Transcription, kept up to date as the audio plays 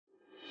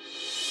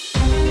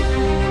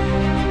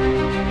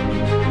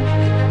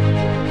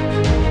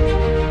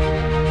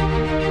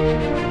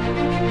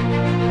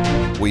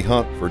We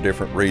hunt for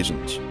different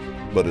reasons,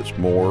 but it's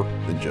more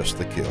than just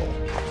the kill.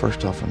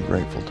 First off, I'm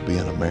grateful to be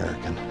an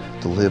American,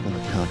 to live in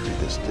a country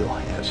that still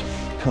has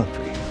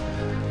country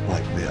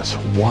like this.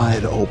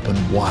 Wide open,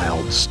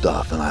 wild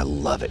stuff, and I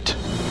love it.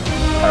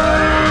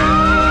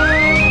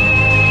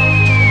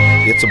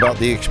 It's about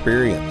the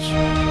experience,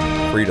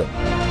 freedom,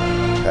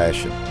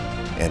 passion,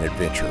 and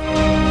adventure.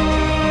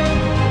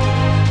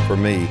 For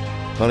me,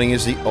 hunting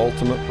is the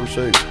ultimate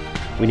pursuit.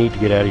 We need to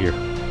get out of here.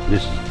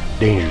 This is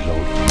danger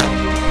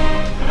zone.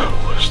 That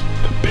was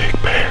the big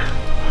bear.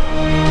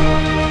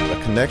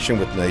 A connection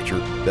with nature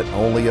that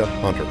only a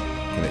hunter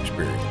can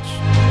experience.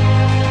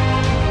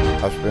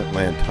 I've spent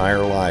my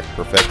entire life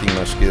perfecting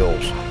my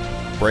skills,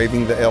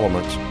 braving the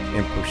elements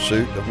in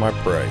pursuit of my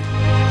prey.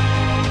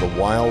 The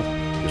wild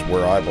is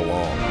where I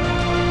belong.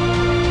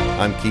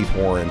 I'm Keith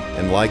Warren,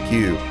 and like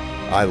you,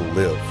 I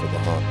live for the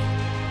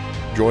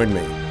hunt. Join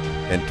me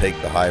and take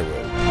the high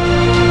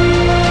road.